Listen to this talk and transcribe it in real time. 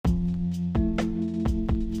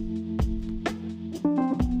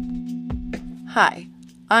Hi,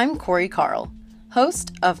 I'm Corey Carl,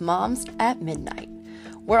 host of Moms at Midnight,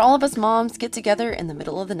 where all of us moms get together in the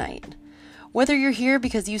middle of the night. Whether you're here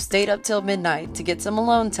because you stayed up till midnight to get some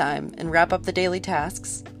alone time and wrap up the daily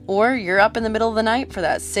tasks, or you're up in the middle of the night for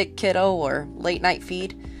that sick kiddo or late night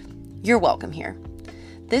feed, you're welcome here.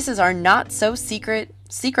 This is our not so secret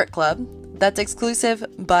club that's exclusive,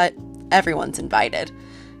 but everyone's invited.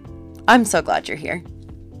 I'm so glad you're here.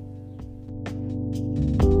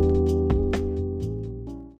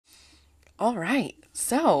 All right,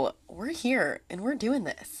 so we're here and we're doing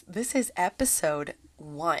this. This is episode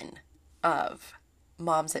 1 of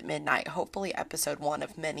Moms at Midnight. Hopefully episode 1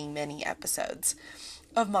 of many, many episodes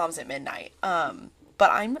of Moms at Midnight. But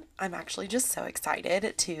I'm actually just so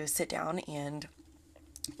excited to sit down and,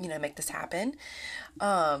 make this happen.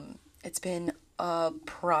 It's been a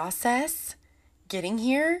process getting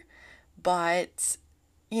here, but,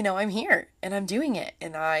 I'm here and I'm doing it.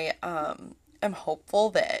 And I am hopeful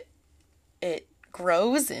that it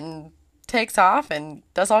grows and takes off and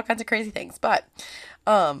does all kinds of crazy things. But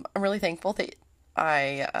I'm really thankful that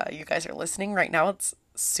you guys are listening right now. It's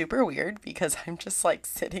super weird because I'm just like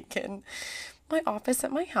sitting in my office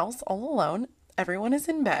at my house all alone. Everyone is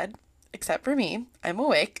in bed except for me. I'm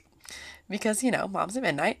awake because, Moms at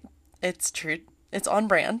Midnight. It's true. It's on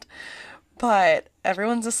brand. But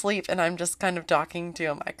everyone's asleep and I'm just kind of talking to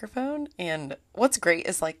a microphone. And what's great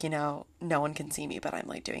is no one can see me, but I'm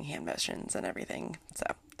like doing hand motions and everything. So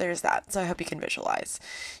there's that. So I hope you can visualize,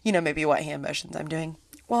 maybe what hand motions I'm doing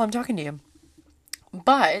while I'm talking to you.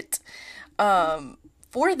 But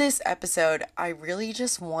for this episode, I really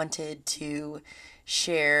just wanted to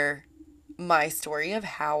share my story of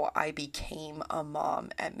how I became a mom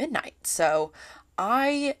at midnight. So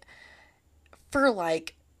for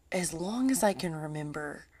as long as I can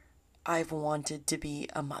remember, I've wanted to be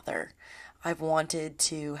a mother. I've wanted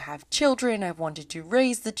to have children. I've wanted to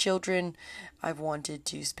raise the children. I've wanted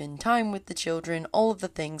to spend time with the children. All of the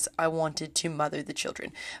things I wanted to mother the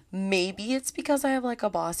children. Maybe it's because I have a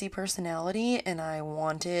bossy personality and I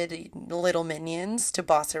wanted little minions to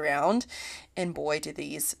boss around. And boy, do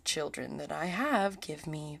these children that I have give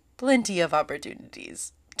me plenty of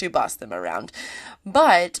opportunities to boss them around.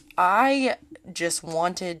 But I just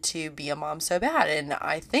wanted to be a mom so bad. And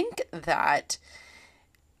I think that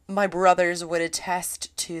my brothers would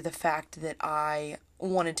attest to the fact that I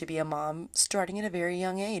wanted to be a mom starting at a very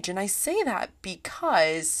young age. And I say that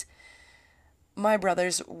because my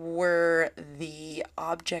brothers were the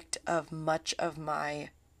object of much of my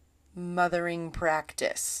mothering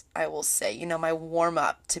practice, I will say. My warm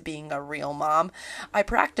up to being a real mom, I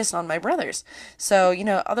practiced on my brothers. So,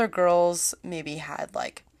 other girls maybe had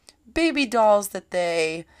baby dolls that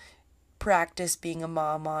they practice being a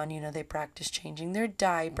mom on. They practice changing their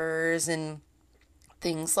diapers and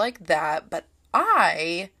things like that. But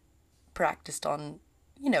I practiced on,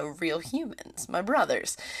 real humans, my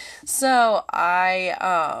brothers. So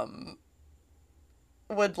I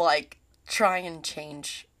would try and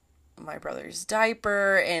change my brother's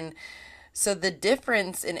diaper. And so the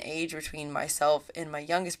difference in age between myself and my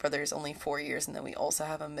youngest brother is only 4 years. And then we also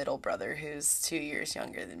have a middle brother who's 2 years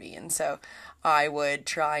younger than me. And so I would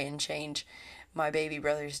try and change my baby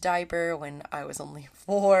brother's diaper when I was only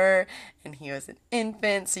 4 and he was an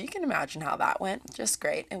infant. So you can imagine how that went. Just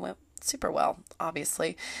great. It went super well,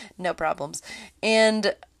 obviously. No problems.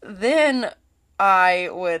 And then I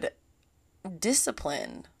would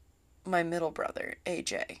discipline my middle brother,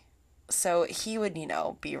 AJ. So he would,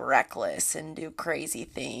 be reckless and do crazy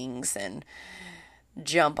things and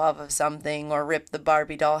jump off of something or rip the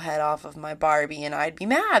Barbie doll head off of my Barbie, and I'd be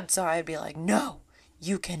mad. So I'd be like, no,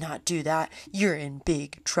 you cannot do that. You're in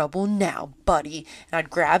big trouble now, buddy. And I'd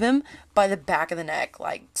grab him by the back of the neck,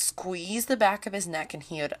 squeeze the back of his neck, and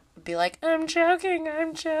he would be like, I'm choking.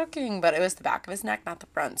 But it was the back of his neck, not the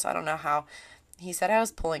front. So I don't know how. He said I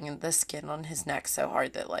was pulling the skin on his neck so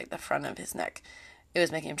hard that the front of his neck, it was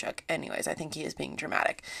making him choke. Anyways, I think he is being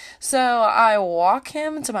dramatic. So I walk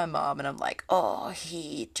him to my mom and I'm like, oh,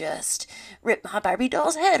 he just ripped my Barbie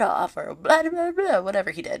doll's head off or blah, blah, blah,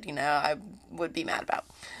 whatever he did, I would be mad about.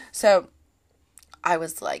 So I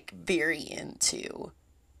was very into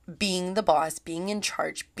being the boss, being in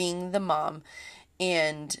charge, being the mom,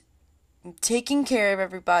 and taking care of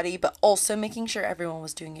everybody, but also making sure everyone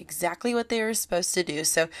was doing exactly what they were supposed to do.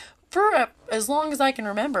 So for as long as I can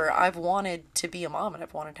remember, I've wanted to be a mom and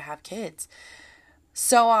I've wanted to have kids.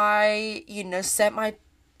 So I, set my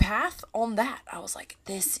path on that. I was like,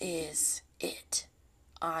 this is it.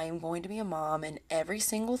 I'm going to be a mom, and every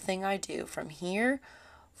single thing I do from here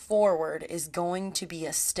forward is going to be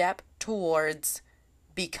a step towards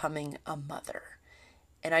becoming a mother.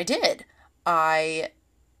 And I did. I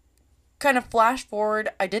kind of flash forward,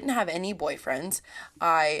 I didn't have any boyfriends.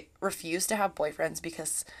 I refused to have boyfriends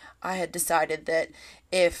because I had decided that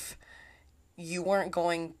if you weren't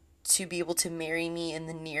going to be able to marry me in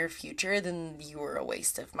the near future, then you were a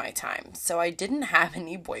waste of my time. So I didn't have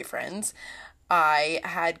any boyfriends. I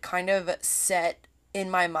had kind of set in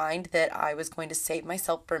my mind that I was going to save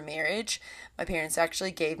myself for marriage. My parents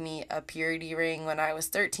actually gave me a purity ring when I was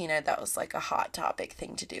 13. And that was like a hot topic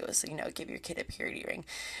thing to do, is, give your kid a purity ring.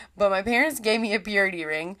 But my parents gave me a purity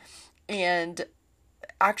ring, and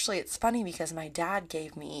actually it's funny because my dad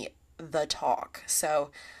gave me the talk.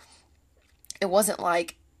 So it wasn't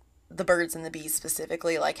like the birds and the bees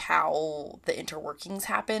specifically, like how the interworkings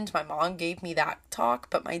happened. My mom gave me that talk,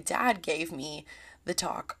 but my dad gave me the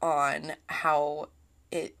talk on how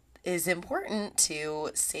it is important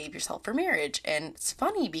to save yourself for marriage. And it's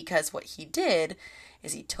funny because what he did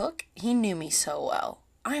is he knew me so well.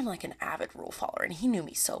 I'm like an avid rule follower, and he knew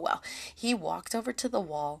me so well. He walked over to the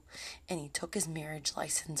wall and he took his marriage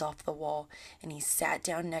license off the wall, and he sat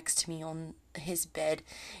down next to me on his bed,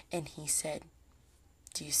 and he said,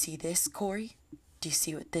 "Do you see this, Corey? Do you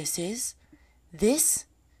see what this is? This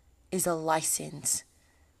is a license.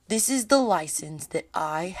 This is the license that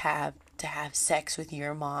I have to have sex with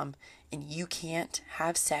your mom, and you can't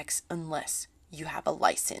have sex unless you have a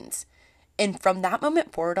license." And from that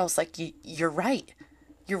moment forward, I was like, you're right.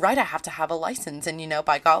 You're right, I have to have a license. And,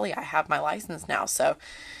 by golly, I have my license now. So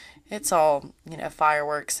it's all,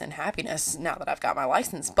 fireworks and happiness now that I've got my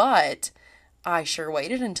license. But I sure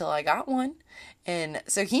waited until I got one. And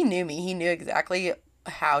so he knew me. He knew exactly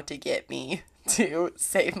how to get me to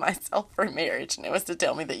save myself for marriage. And it was to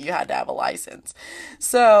tell me that you had to have a license.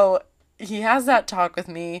 So he has that talk with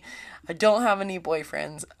me. I don't have any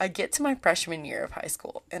boyfriends. I get to my freshman year of high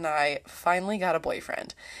school, and I finally got a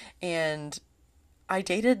boyfriend. And I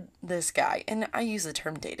dated this guy, and I use the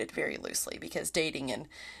term dated very loosely because dating in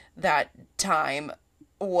that time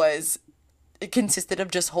it consisted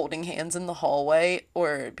of just holding hands in the hallway,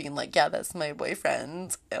 or being like, yeah, that's my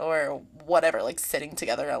boyfriend, or whatever, like sitting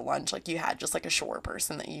together at lunch. Like you had just like a shore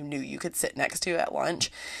person that you knew you could sit next to at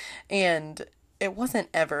lunch. And it wasn't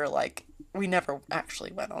ever like, we never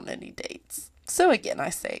actually went on any dates. So again, I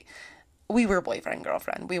say we were boyfriend,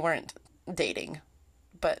 girlfriend. We weren't dating,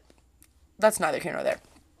 but that's neither here nor there.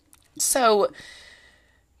 So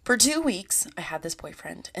for 2 weeks, I had this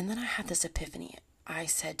boyfriend, and then I had this epiphany. I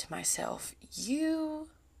said to myself, you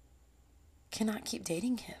cannot keep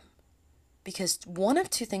dating him, because one of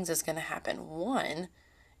two things is going to happen. One,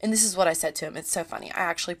 and this is what I said to him. It's so funny. I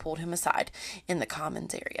actually pulled him aside in the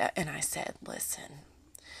commons area, and I said, listen,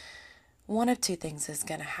 one of two things is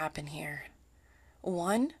going to happen here.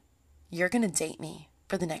 One, you're going to date me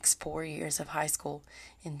for the next 4 years of high school,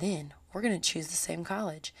 and then we're going to choose the same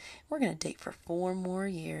college. We're going to date for 4 more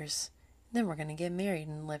years. Then we're going to get married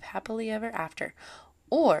and live happily ever after.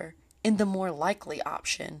 Or, in the more likely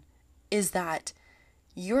option, is that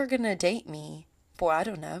you're going to date me for, I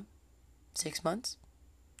don't know, 6 months,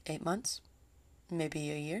 8 months,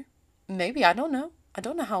 maybe a year, maybe, I don't know. I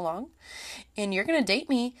don't know how long. And you're going to date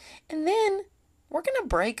me, and then we're going to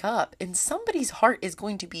break up, and somebody's heart is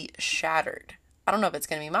going to be shattered. I don't know if it's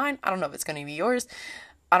going to be mine. I don't know if it's going to be yours.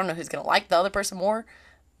 I don't know who's going to like the other person more,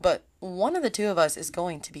 but one of the two of us is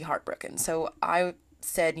going to be heartbroken. So I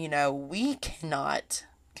said, we cannot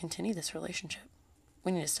continue this relationship.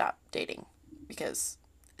 We need to stop dating, because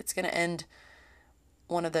it's going to end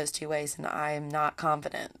one of those two ways, and I am not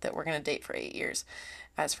confident that we're going to date for 8 years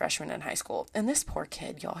as freshmen in high school. And this poor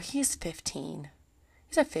kid, y'all, he's 15.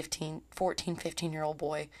 He's a 15-year-old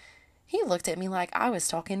boy. He looked at me like I was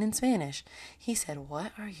talking in Spanish. He said,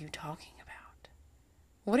 "What are you talking about?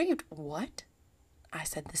 What?" I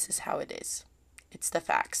said, "This is how it is. It's the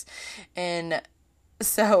facts." And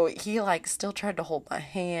so he still tried to hold my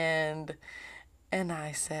hand, and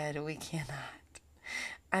I said, "We cannot.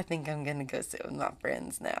 I think I'm going to go sit with my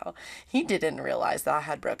friends now." He didn't realize that I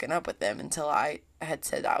had broken up with them until I had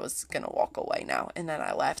said I was going to walk away now, and then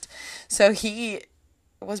I left. So he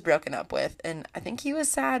was broken up with, and I think he was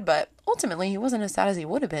sad, but ultimately he wasn't as sad as he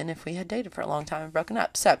would have been if we had dated for a long time and broken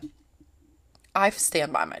up. So I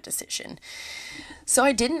stand by my decision. So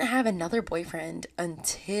I didn't have another boyfriend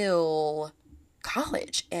until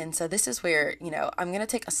college. And so this is where, I'm going to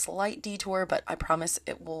take a slight detour, but I promise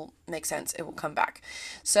it will make sense. It will come back.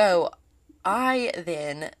 So I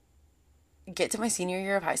then get to my senior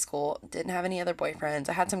year of high school, didn't have any other boyfriends.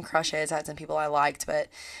 I had some crushes, I had some people I liked, but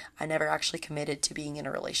I never actually committed to being in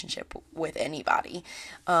a relationship with anybody.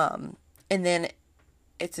 And then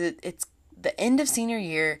it's the end of senior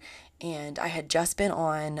year, and I had just been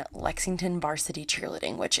on Lexington Varsity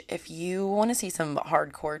Cheerleading, which if you want to see some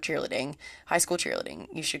hardcore cheerleading, high school cheerleading,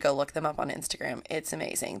 you should go look them up on Instagram. It's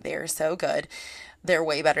amazing. They're so good. They're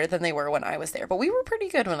way better than they were when I was there, but we were pretty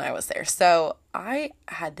good when I was there. So I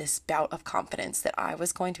had this bout of confidence that I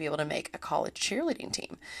was going to be able to make a college cheerleading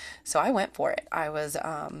team. So I went for it. I was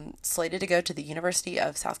slated to go to the University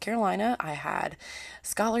of South Carolina. I had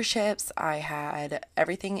scholarships. I had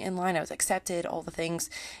everything in line. I was accepted, all the things.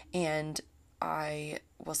 And I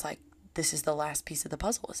was like, this is the last piece of the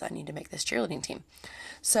puzzle is I need to make this cheerleading team.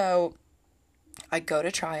 So I go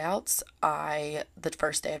to tryouts. The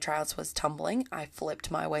first day of tryouts was tumbling. I flipped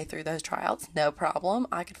my way through those tryouts. No problem.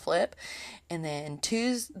 I could flip. And then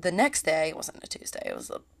the next day, it wasn't a Tuesday. It was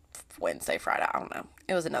a Wednesday, Friday. I don't know.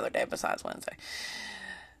 It was another day besides Wednesday.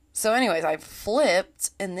 So anyways, I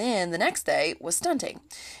flipped, and then the next day was stunting.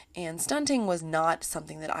 And stunting was not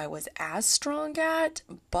something that I was as strong at,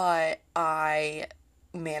 but I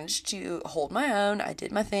managed to hold my own. I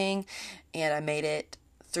did my thing, and I made it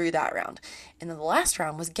through that round. And then the last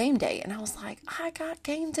round was game day, and I was like, I got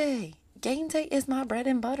game day. Game day is my bread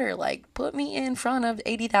and butter. Like, put me in front of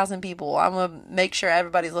 80,000 people. I'm going to make sure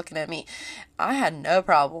everybody's looking at me. I had no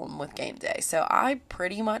problem with game day. So I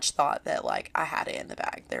pretty much thought that, like, I had it in the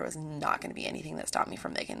bag. There was not going to be anything that stopped me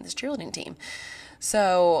from making this cheerleading team.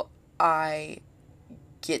 So I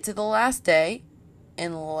get to the last day,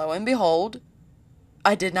 and lo and behold,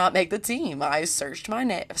 I did not make the team. I searched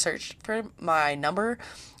for my number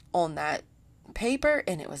on that paper,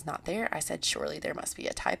 and it was not there. I said, surely there must be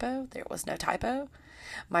a typo. There was no typo.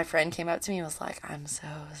 My friend came up to me and was like, I'm so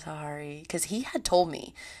sorry, because he had told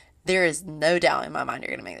me there is no doubt in my mind you're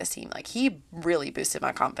going to make this team. Like, he really boosted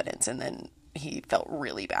my confidence, and then he felt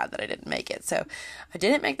really bad that I didn't make it. So I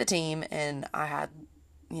didn't make the team, and I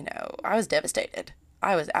was devastated.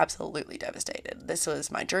 I was absolutely devastated. This was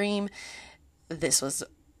my dream. This was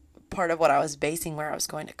part of what I was basing where I was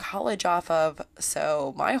going to college off of.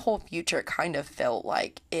 So my whole future kind of felt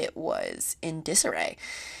like it was in disarray.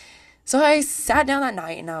 So I sat down that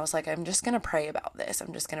night and I was like, I'm just going to pray about this.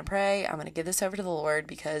 I'm just going to pray. I'm going to give this over to the Lord,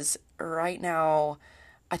 because right now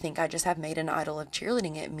I think I just have made an idol of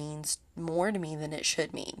cheerleading. It means more to me than it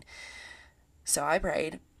should mean. So I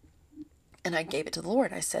prayed and I gave it to the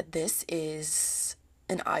Lord. I said, this is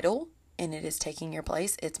an idol, and it is taking your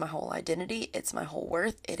place. It's my whole identity. It's my whole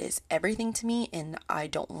worth. It is everything to me, and I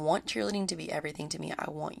don't want cheerleading to be everything to me.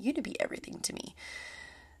 I want you to be everything to me.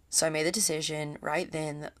 So I made the decision right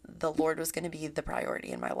then. The Lord was going to be the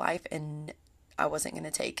priority in my life, and I wasn't going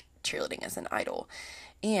to take cheerleading as an idol.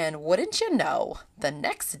 And wouldn't you know, the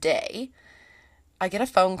next day, I get a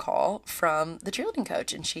phone call from the cheerleading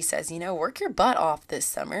coach, and she says, work your butt off this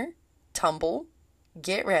summer, tumble,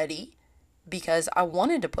 get ready, because I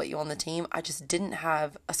wanted to put you on the team. I just didn't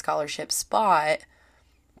have a scholarship spot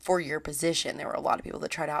for your position. There were a lot of people that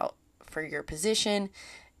tried out for your position,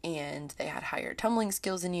 and they had higher tumbling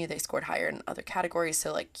skills than you. They scored higher in other categories.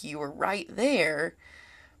 So, like, you were right there,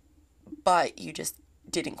 but you just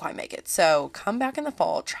didn't quite make it. So come back in the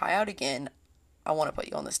fall, try out again. I want to put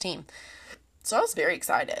you on this team. So I was very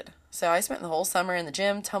excited. So I spent the whole summer in the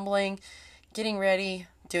gym, tumbling, getting ready,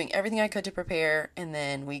 doing everything I could to prepare, and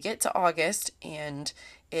then we get to August, and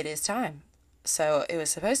it is time. So it was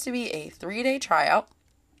supposed to be a 3-day tryout.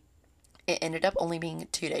 It ended up only being a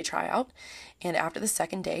 2-day tryout, and after the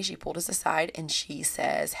second day, she pulled us aside, and she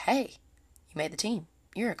says, hey, you made the team.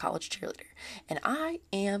 You're a college cheerleader. And I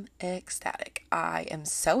am ecstatic. I am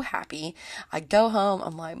so happy. I go home.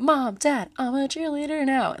 I'm like, Mom, Dad, I'm a cheerleader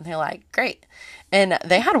now. And they're like, great. And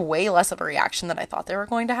they had way less of a reaction than I thought they were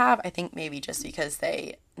going to have. I think maybe just because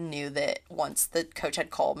they knew that once the coach had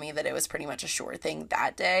called me that it was pretty much a sure thing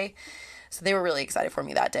that day. So they were really excited for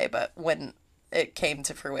me that day. But when it came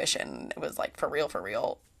to fruition, it was like, for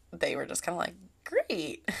real, they were just kind of like,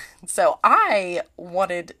 great. So I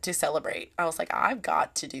wanted to celebrate. I was like, I've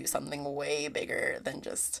got to do something way bigger than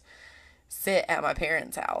just sit at my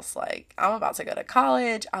parents' house. Like, I'm about to go to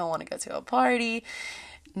college. I want to go to a party.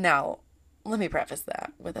 Now, let me preface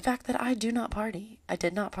that with the fact that I do not party. I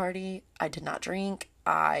did not party. I did not drink.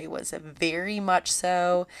 I was very much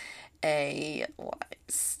so a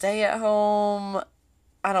stay at home.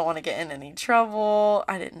 I don't want to get in any trouble.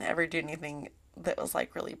 I didn't ever do anything that was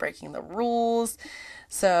like really breaking the rules.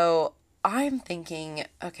 So I'm thinking,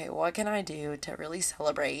 okay, what can I do to really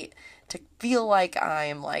celebrate, to feel like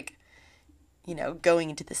I'm like, going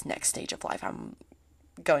into this next stage of life. I'm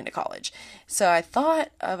going to college. So I thought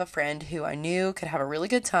of a friend who I knew could have a really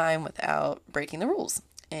good time without breaking the rules.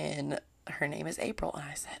 And her name is April. And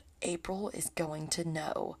I said, April is going to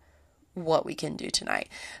know what we can do tonight.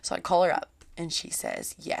 So I call her up And she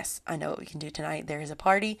says, yes, I know what we can do tonight. There is a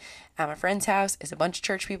party at my friend's house. It's a bunch of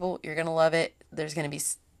church people. You're going to love it. There's going to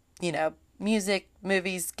be, music,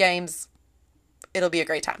 movies, games. It'll be a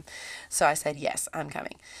great time. So I said, yes, I'm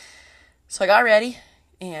coming. So I got ready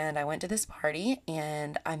and I went to this party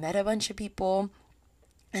and I met a bunch of people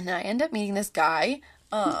and I ended up meeting this guy.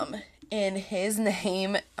 And his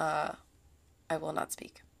name, I will not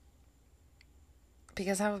speak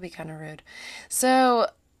because that would be kind of rude. So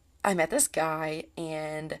I met this guy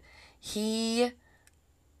and he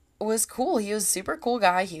was cool. He was a super cool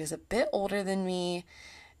guy. He was a bit older than me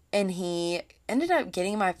and he ended up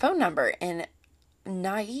getting my phone number. And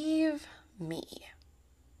naive me,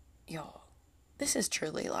 y'all, this is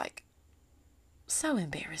truly like so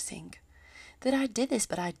embarrassing that I did this,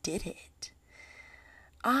 but I did it.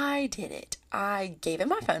 I did it. I gave him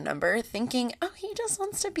my phone number thinking, oh, he just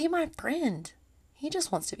wants to be my friend. He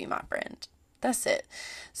just wants to be my friend. That's it.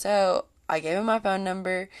 So I gave him my phone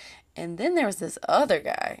number and then there was this other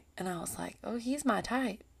guy and I was like, oh, he's my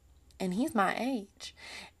type and he's my age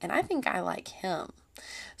and I think I like him.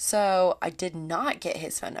 So I did not get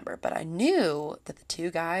his phone number, but I knew that the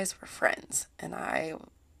two guys were friends and I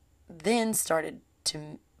then started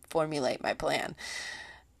to formulate my plan.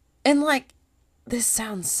 And like, this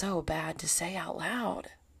sounds so bad to say out loud,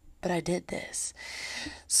 but I did this.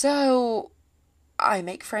 So I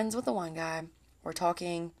make friends with the one guy. We're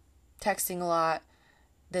talking, texting a lot,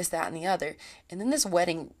 this, that, and the other. And then this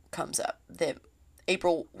wedding comes up that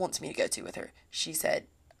April wants me to go to with her. She said,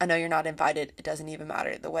 I know you're not invited. It doesn't even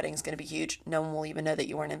matter. The wedding's going to be huge. No one will even know that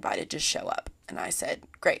you weren't invited. Just show up. And I said,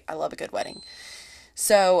 great. I love a good wedding.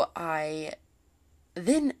 So I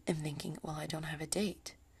then am thinking, well, I don't have a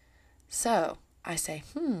date. So I say,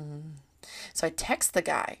 So I text the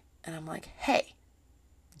guy and I'm like, hey,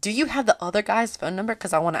 do you have the other guy's phone number?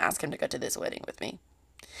 Because I want to ask him to go to this wedding with me.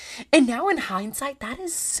 And now in hindsight, that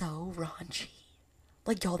is so raunchy.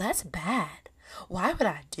 Like, y'all, that's bad. Why would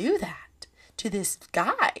I do that to this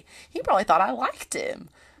guy? He probably thought I liked him.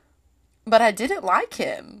 But I didn't like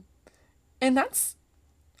him. And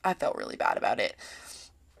I felt really bad about it.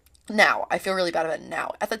 Now, I feel really bad about it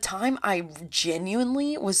now. At the time, I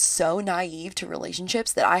genuinely was so naive to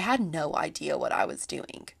relationships that I had no idea what I was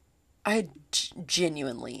doing. I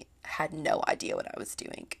genuinely had no idea what I was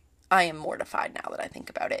doing. I am mortified now that I think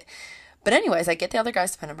about it. But anyways, I get the other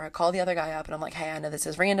guy's phone number. I call the other guy up and I'm like, hey, I know this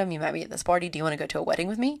is random. You might be at this party. Do you want to go to a wedding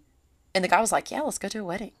with me? And the guy was like, yeah, let's go to a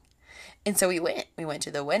wedding. And so we went. We went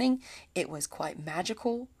to the wedding. It was quite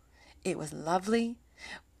magical. It was lovely.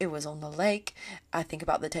 It was on the lake. I think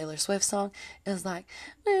about the Taylor Swift song. It was like,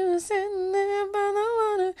 we were sitting there by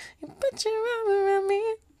the water. You put your arm around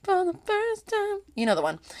me for the first time. You know the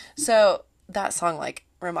one. So that song like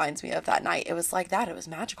reminds me of that night. It was like that. It was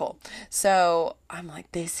magical. So I'm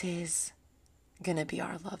like, this is gonna be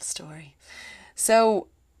our love story. So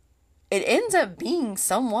it ends up being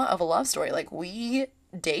somewhat of a love story. Like we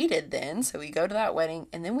dated then. So we go to that wedding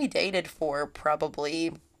and then we dated for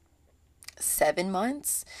probably 7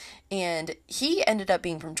 months. And he ended up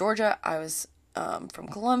being from Georgia. I was from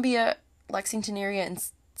Columbia, Lexington area in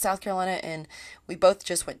South Carolina. And we both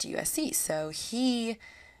just went to USC. So he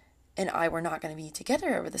and I were not going to be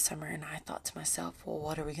together over the summer. And I thought to myself, well,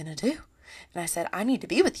 what are we going to do? And I said, I need to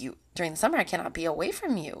be with you during the summer. I cannot be away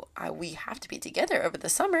from you. We have to be together over the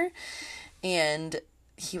summer. And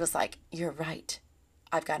he was like, you're right.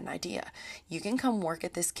 I've got an idea. You can come work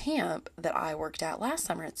at this camp that I worked at last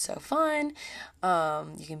summer. It's so fun.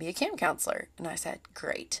 You can be a camp counselor. And I said,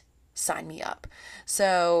 great. Sign me up.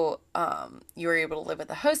 So you were able to live with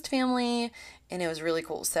the host family and it was really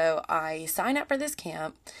cool. So I signed up for this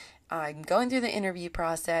camp. I'm going through the interview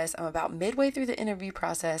process. I'm about midway through the interview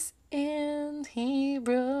process and he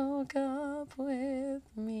broke up with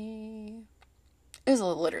me. It was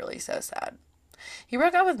literally so sad. He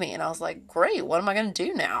broke up with me and I was like, great, what am I going to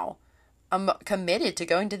do now? I'm committed to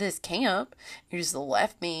going to this camp. You just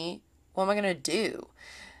left me. What am I going to do?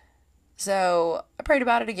 So I prayed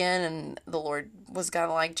about it again and the Lord was kind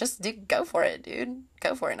of like, just go for it, dude.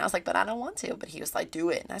 Go for it. And I was like, but I don't want to. But he was like, do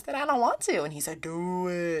it. And I said, I don't want to. And he said, do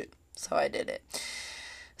it. So I did it.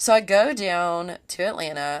 So I go down to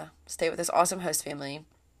Atlanta, stay with this awesome host family.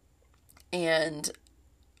 And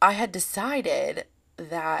I had decided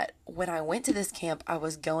that when I went to this camp, I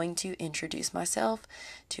was going to introduce myself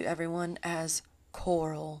to everyone as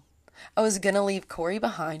Coral. I was going to leave Corey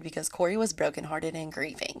behind because Corey was brokenhearted and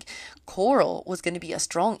grieving. Coral was going to be a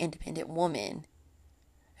strong, independent woman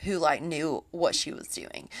who knew what she was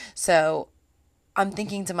doing. So I'm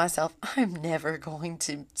thinking to myself, I'm never going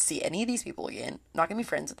to see any of these people again. I'm not going to be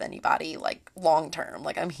friends with anybody long term.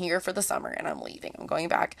 I'm here for the summer and I'm leaving. I'm going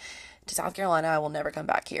back to South Carolina. I will never come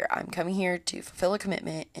back here. I'm coming here to fulfill a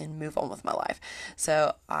commitment and move on with my life.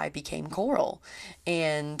 So I became Coral.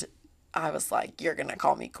 And I was like, you're going to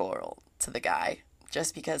call me Coral to the guy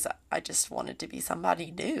just because I just wanted to be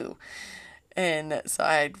somebody new. And so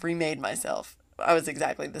I remade myself. I was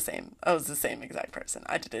exactly the same. I was the same exact person.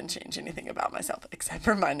 I didn't change anything about myself except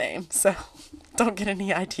for my name. So don't get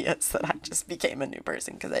any ideas that I just became a new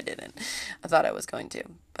person, because I didn't. I thought I was going to,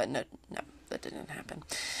 but no, that didn't happen.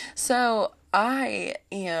 So I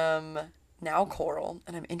am now Coral,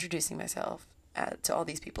 and I'm introducing myself to all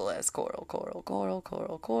these people as Coral, Coral, Coral,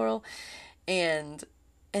 Coral, Coral. And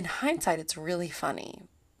in hindsight, it's really funny,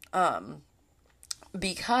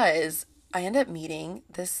 because I end up meeting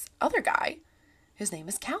this other guy. His name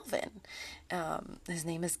is Calvin. His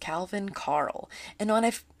name is Calvin Carl. And when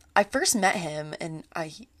I first met him, and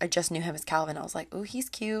I just knew him as Calvin, I was like, oh, he's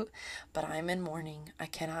cute, but I'm in mourning. I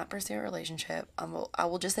cannot pursue a relationship. I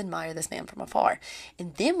will just admire this man from afar.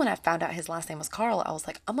 And then when I found out his last name was Carl, I was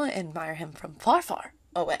like, I'm going to admire him from far, far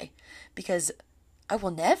away, because I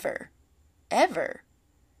will never, ever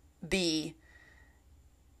be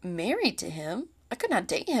married to him. I could not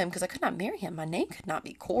date him because I could not marry him. My name could not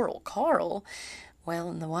be Coral Carl.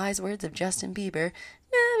 Well, in the wise words of Justin Bieber,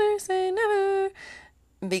 never say never,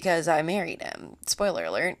 because I married him. Spoiler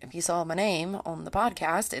alert, if you saw my name on the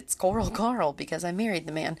podcast, it's Coral Carl, because I married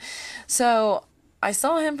the man. So I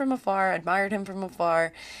saw him from afar, admired him from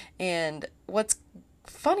afar, and what's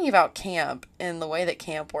funny about camp and the way that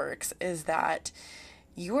camp works is that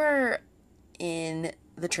you're in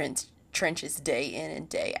the trenches day in and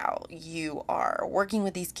day out. You are working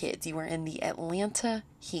with these kids. You are in the Atlanta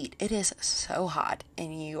heat. It is so hot,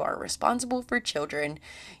 and you are responsible for children.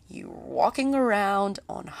 You're walking around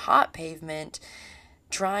on hot pavement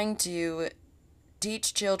trying to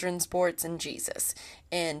teach children sports and Jesus.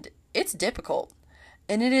 And it's difficult.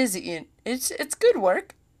 And it's good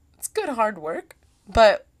work. It's good hard work.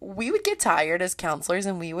 But we would get tired as counselors,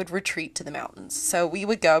 and we would retreat to the mountains. So we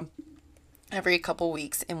would go every couple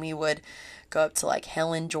weeks, and we would go up to like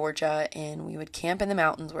Helen, Georgia, and we would camp in the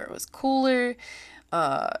mountains where it was cooler,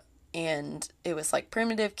 and it was like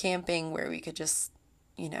primitive camping where we could just,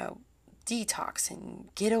 detox and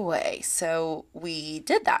get away. So we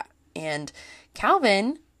did that, and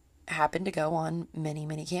Calvin happened to go on many,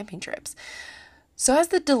 many camping trips. So as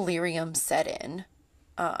the delirium set in,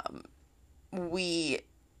 we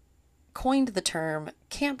coined the term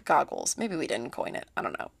camp goggles. Maybe we didn't coin it. I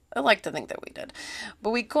don't know. I like to think that we did. But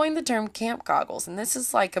we coined the term camp goggles, and this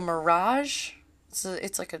is like a mirage.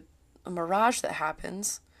 It's like a mirage that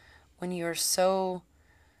happens when you are so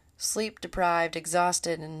sleep deprived,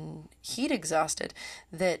 exhausted, and heat exhausted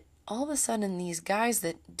that all of a sudden these guys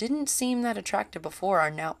that didn't seem that attractive before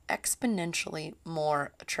are now exponentially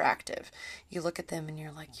more attractive. You look at them and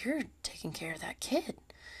you're like, you're taking care of that kid.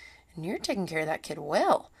 And you're taking care of that kid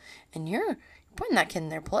well. And you're putting that kid in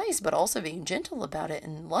their place, but also being gentle about it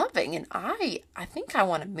and loving. And I think I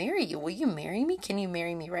want to marry you. Will you marry me? Can you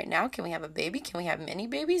marry me right now? Can we have a baby? Can we have many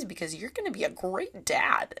babies? Because you're going to be a great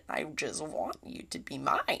dad. I just want you to be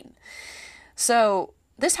mine. So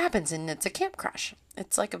this happens, and it's a camp crush.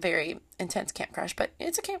 It's like a very intense camp crush, but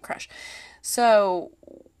it's a camp crush. So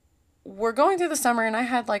we're going through the summer, and I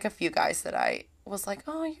had like a few guys that I was like,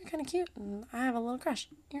 oh, you're kind of cute, and I have a little crush.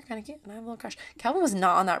 You're kind of cute, and I have a little crush. Calvin was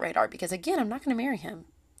not on that radar because, again, I'm not going to marry him.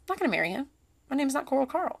 I'm not going to marry him. My name's not Coral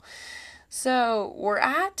Carl. So we're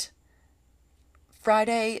at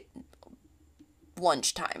Friday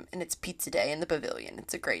lunchtime, and it's pizza day in the pavilion.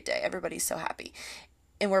 It's a great day. Everybody's so happy.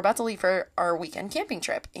 And we're about to leave for our weekend camping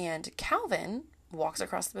trip, and Calvin walks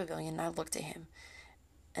across the pavilion, and I looked at him,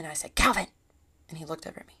 and I said, Calvin! And he looked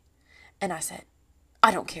over at me, and I said,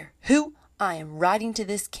 I don't care who I am riding to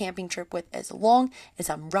this camping trip with as long as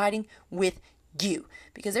I'm riding with you.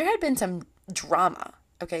 Because there had been some drama,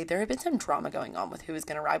 okay? There had been some drama going on with who was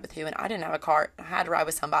going to ride with who, and I didn't have a car. I had to ride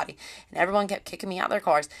with somebody, and everyone kept kicking me out of their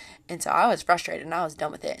cars, and so I was frustrated, and I was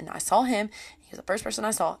done with it, and I saw him. He was the first person I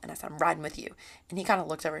saw, and I said, I'm riding with you. And he kind of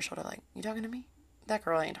looked over his shoulder like, you talking to me? That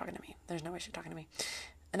girl ain't talking to me. There's no way she's talking to me.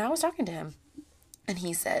 And I was talking to him, and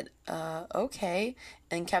he said, okay,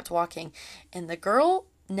 and kept walking, and the girl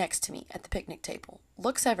next to me at the picnic table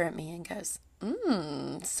looks over at me and goes,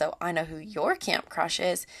 so I know who your camp crush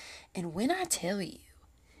is. And when I tell you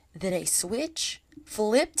that a switch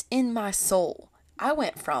flipped in my soul, I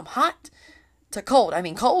went from hot to cold. I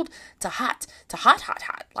mean, cold to hot,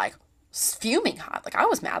 like fuming hot. Like I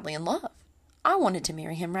was madly in love. I wanted to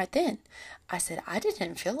marry him right then. I said, I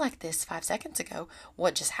didn't feel like this 5 seconds ago.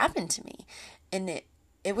 What just happened to me? And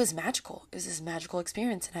it was magical. It was this magical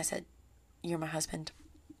experience. And I said, you're my husband.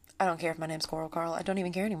 I don't care if my name's Coral Carl. I don't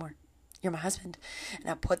even care anymore. You're my husband. And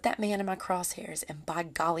I put that man in my crosshairs, and by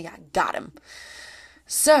golly, I got him.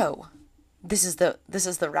 So this is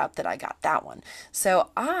the route that I got that one.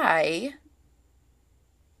 So I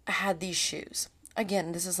had these shoes.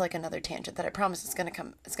 Again, this is like another tangent that I promise it's gonna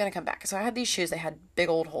come back. So I had these shoes, they had big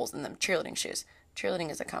old holes in them, cheerleading shoes.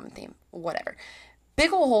 Cheerleading is a common theme, whatever.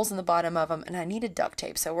 Big old holes in the bottom of them, and I needed duct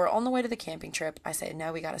tape. So we're on the way to the camping trip. I say,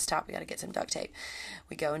 no, we gotta stop, we gotta get some duct tape.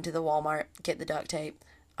 We go into the Walmart, get the duct tape.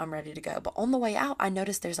 I'm ready to go. But on the way out, I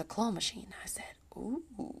noticed there's a claw machine. I said, ooh,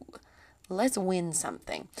 let's win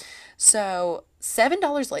something. So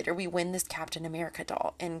 $7 later, we win this Captain America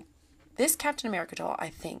doll. And this Captain America doll, I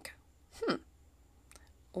think,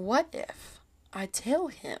 what if I tell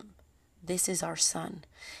him this is our son?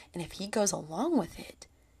 And if he goes along with it,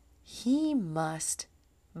 he must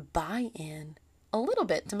buy in a little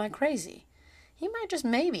bit to my crazy. He might just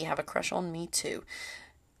maybe have a crush on me too.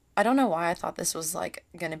 I don't know why I thought this was like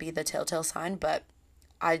going to be the telltale sign, but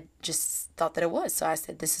I just thought that it was. So I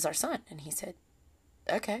said, this is our son. And he said,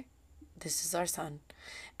 okay, this is our son.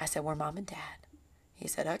 I said, we're mom and dad. He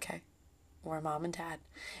said, okay, we're mom and dad.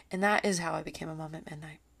 And that is how I became a mom at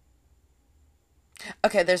midnight.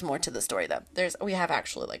 Okay, there's more to the story though. We have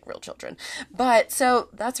actually like real children. But so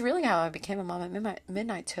that's really how I became a mom at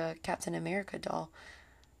midnight to a Captain America doll.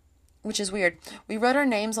 Which is weird. We wrote our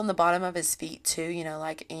names on the bottom of his feet too,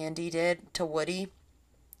 like Andy did to Woody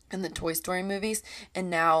in the Toy Story movies. And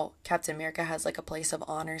now Captain America has like a place of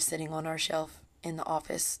honor sitting on our shelf in the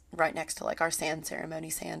office right next to like our sand ceremony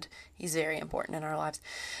sand. He's very important in our lives.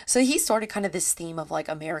 So he started kind of this theme of like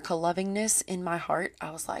America lovingness in my heart. I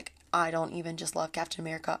was like, I don't even just love Captain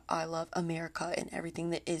America. I love America and everything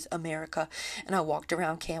that is America. And I walked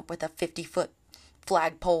around camp with a 50-foot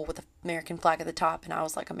flagpole with the American flag at the top, and I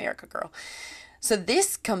was like, America girl. So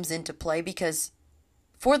this comes into play because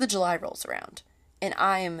 4th of July rolls around, and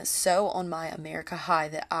I am so on my America high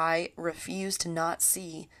that I refuse to not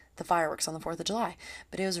see the fireworks on the 4th of July.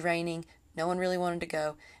 But it was raining, no one really wanted to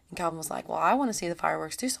go, and Calvin was like, well, I want to see the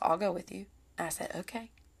fireworks too, so I'll go with you. And I said,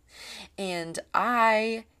 okay. And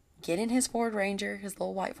I get in his Ford Ranger, his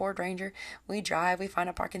little white Ford Ranger. We drive, we find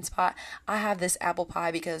a parking spot. I have this apple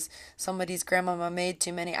pie because somebody's grandmama made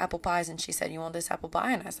too many apple pies, and she said, you want this apple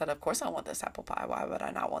pie? And I said, of course I want this apple pie. Why would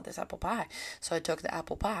I not want this apple pie? So I took the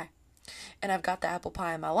apple pie. And I've got the apple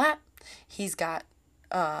pie in my lap. He's got,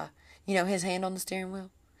 his hand on the steering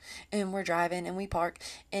wheel. And we're driving and we park,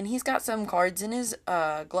 and he's got some cards in his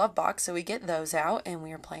glove box, so we get those out and we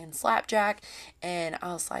were playing slapjack. And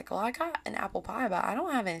I was like, well, I got an apple pie, but I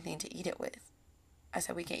don't have anything to eat it with. I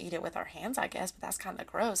said, we can eat it with our hands, I guess, but that's kind of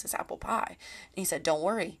gross. It's apple pie. And he said, don't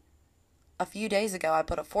worry. A few days ago, I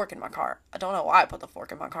put a fork in my car. I don't know why I put the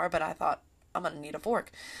fork in my car, but I thought I'm going to need a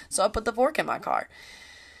fork. So I put the fork in my car.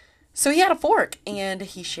 So he had a fork, and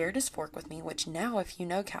he shared his fork with me, which now, if you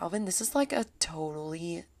know Calvin, this is like a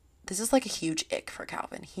huge ick for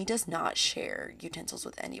Calvin. He does not share utensils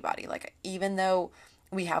with anybody. Like, even though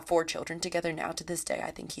we have 4 children together now to this day,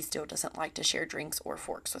 I think he still doesn't like to share drinks or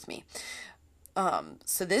forks with me.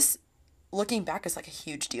 So this, looking back, is like a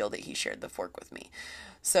huge deal that he shared the fork with me.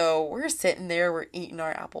 So we're sitting there, we're eating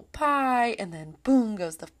our apple pie, and then boom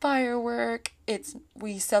goes the firework.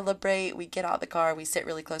 We celebrate, we get out of the car, we sit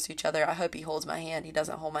really close to each other. I hope he holds my hand. He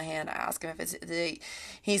doesn't hold my hand. I ask him if it's a date.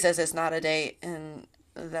 He says it's not a date, and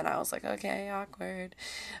then I was like, okay, awkward.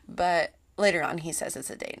 But later on, he says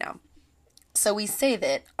it's a date now. So we say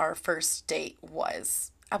that our first date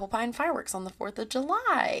was apple pie and fireworks on the 4th of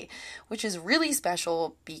July, which is really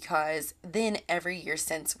special because then every year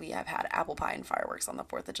since we have had apple pie and fireworks on the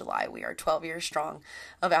 4th of July. We are 12 years strong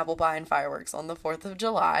of apple pie and fireworks on the 4th of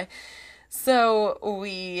July. So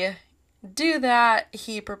we do that.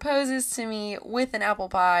 He proposes to me with an apple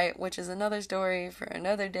pie, which is another story for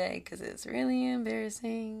another day because it's really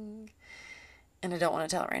embarrassing. And I don't want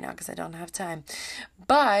to tell it right now because I don't have time.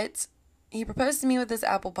 But he proposed to me with this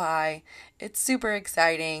apple pie. It's super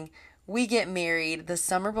exciting. We get married the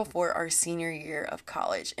summer before our senior year of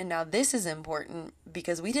college. And now this is important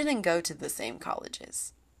because we didn't go to the same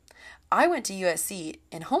colleges. I went to USC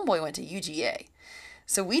and homeboy went to UGA.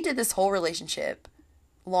 So we did this whole relationship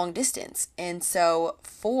long distance. And so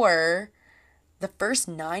for the first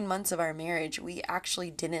 9 months of our marriage, we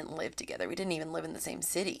actually didn't live together. We didn't even live in the same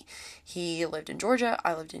city. He lived in Georgia.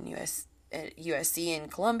 I lived in USC in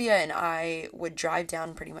Columbia, and I would drive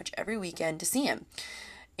down pretty much every weekend to see him.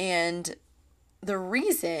 And the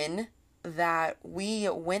reason that we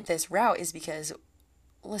went this route is because,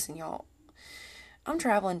 listen, y'all, I'm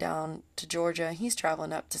traveling down to Georgia. He's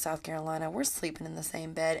traveling up to South Carolina. We're sleeping in the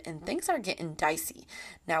same bed, and things are getting dicey.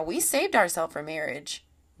 Now, we saved ourselves for marriage,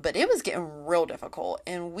 But it was getting real difficult,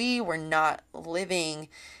 and we were not living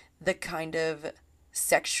the kind of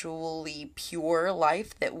sexually pure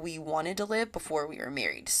life that we wanted to live before we were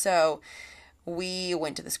married. So we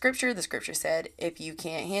went to the scripture. The scripture said, if you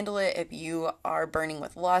can't handle it, if you are burning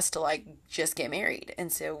with lust, like, just get married.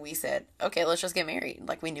 And so we said, okay, let's just get married.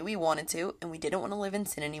 Like, we knew we wanted to, and we didn't want to live in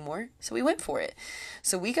sin anymore, so we went for it.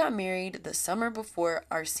 So we got married the summer before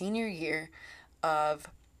our senior year of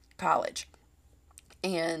college.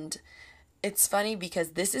 And it's funny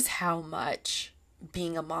because this is how much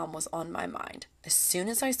being a mom was on my mind. As soon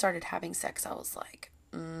as I started having sex, I was like,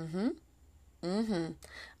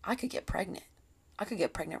 I could get pregnant. I could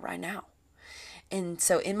get pregnant right now. And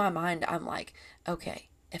so in my mind, I'm like, okay,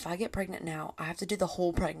 if I get pregnant now, I have to do the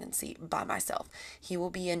whole pregnancy by myself. He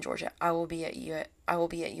will be in Georgia. I will be at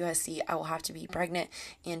USC. I will have to be pregnant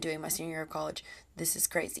and doing my senior year of college. This is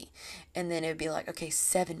crazy. And then it would be like, okay,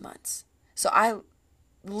 7 months. So I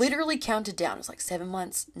literally counted down. It was like 7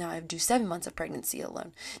 months. Now I have to do 7 months of pregnancy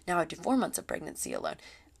alone. Now I have to do 4 months of pregnancy alone.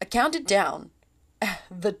 I counted down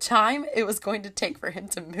the time it was going to take for him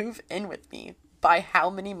to move in with me by how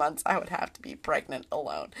many months I would have to be pregnant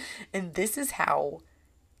alone. And this is how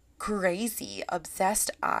crazy obsessed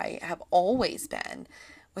I have always been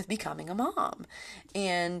with becoming a mom.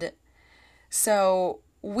 And so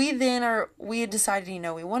we had decided,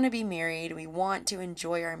 we want to be married. We want to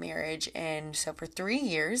enjoy our marriage. And so for 3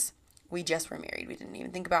 years, we just were married. We didn't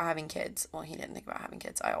even think about having kids. Well, he didn't think about having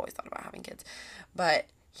kids. I always thought about having kids. But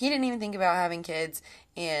he didn't even think about having kids.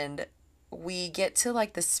 And we get to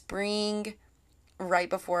like the spring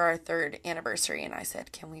right before our 3rd anniversary, and I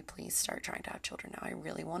said, can we please start trying to have children now? I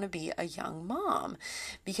really want to be a young mom,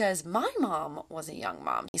 because my mom was a young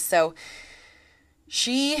mom. So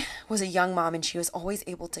she was a young mom, and she was always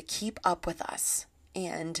able to keep up with us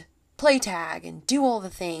and play tag and do all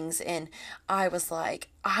the things. And I was like,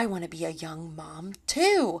 I want to be a young mom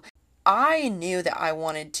too. I knew that I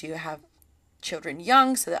wanted to have children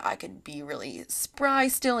young so that I could be really spry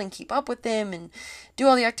still and keep up with them and do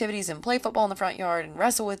all the activities and play football in the front yard and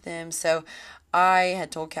wrestle with them. So I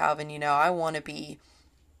had told Calvin, I want to be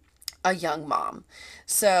a young mom.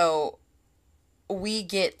 So we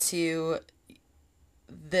get to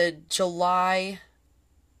the July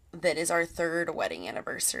that is our 3rd wedding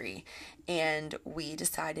anniversary, and we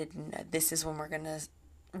decided this is when we're going to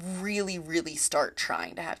really, really start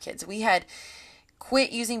trying to have kids. We had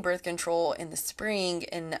quit using birth control in the spring,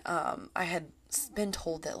 and I had been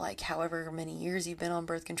told that like however many years you've been on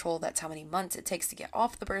birth control, that's how many months it takes to get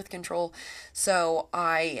off the birth control. So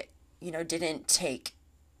I didn't take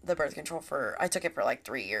the birth control I took it for like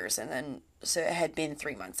 3 years, and then so it had been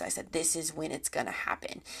 3 months. I said, this is when it's gonna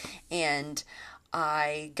happen. And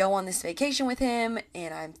I go on this vacation with him,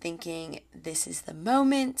 and I'm thinking, this is the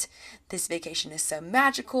moment. This vacation is so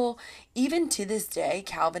magical. Even to this day,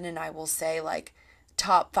 Calvin and I will say like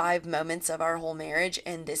top 5 moments of our whole marriage,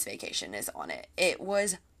 and this vacation is on it. It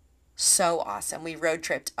was so awesome. We road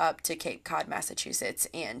tripped up to Cape Cod, Massachusetts,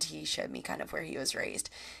 and he showed me kind of where he was raised,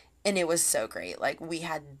 and it was so great. Like, we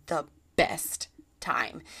had the best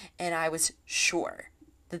time, and I was sure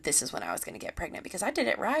that this is when I was going to get pregnant, because I did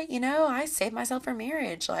it right. I saved myself for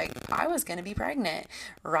marriage. Like, I was going to be pregnant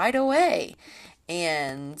right away,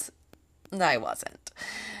 and I wasn't.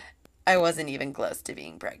 I wasn't even close to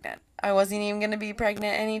being pregnant. I wasn't even going to be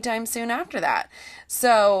pregnant anytime soon after that.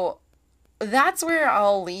 So that's where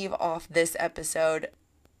I'll leave off this episode,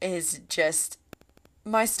 is just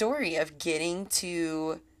my story of getting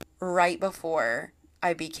to right before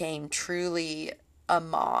I became truly a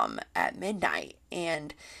mom at midnight.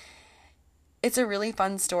 And it's a really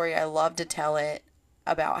fun story. I love to tell it,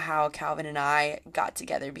 about how Calvin and I got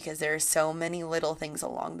together, because there are so many little things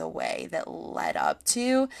along the way that led up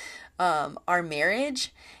to our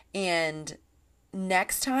marriage. And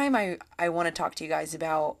next time I want to talk to you guys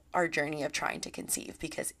about our journey of trying to conceive,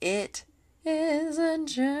 because it is a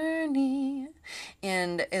journey,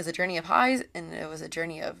 and it was a journey of highs, and it was a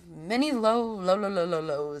journey of many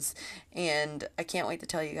lows, and I can't wait to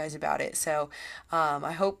tell you guys about it. So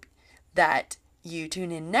I hope that you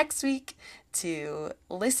tune in next week to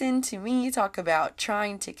listen to me talk about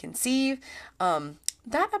trying to conceive.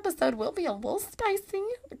 That episode will be a little spicy,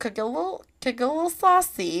 could get a little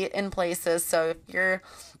saucy in places, so if your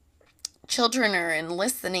children are in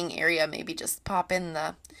listening area, maybe just pop in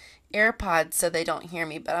the AirPods so they don't hear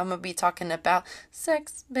me. But I'm gonna be talking about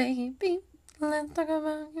sex, baby. Let's talk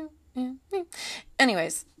about you.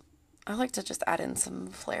 Anyways, I like to just add in some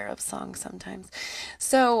flare-up songs sometimes.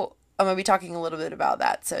 So I'm gonna be talking a little bit about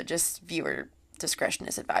that. So just viewer discretion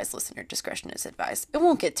is advised, listener discretion is advised. It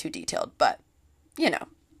won't get too detailed, but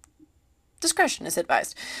discretion is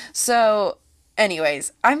advised. So,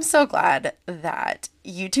 anyways, I'm so glad that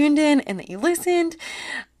you tuned in and that you listened.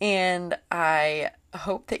 And I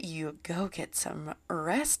hope that you go get some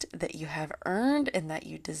rest that you have earned and that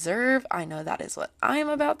you deserve. I know that is what I'm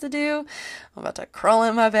about to do. I'm about to crawl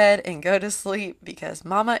in my bed and go to sleep because,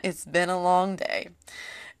 mama, it's been a long day.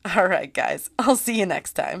 All right, guys, I'll see you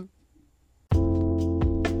next time.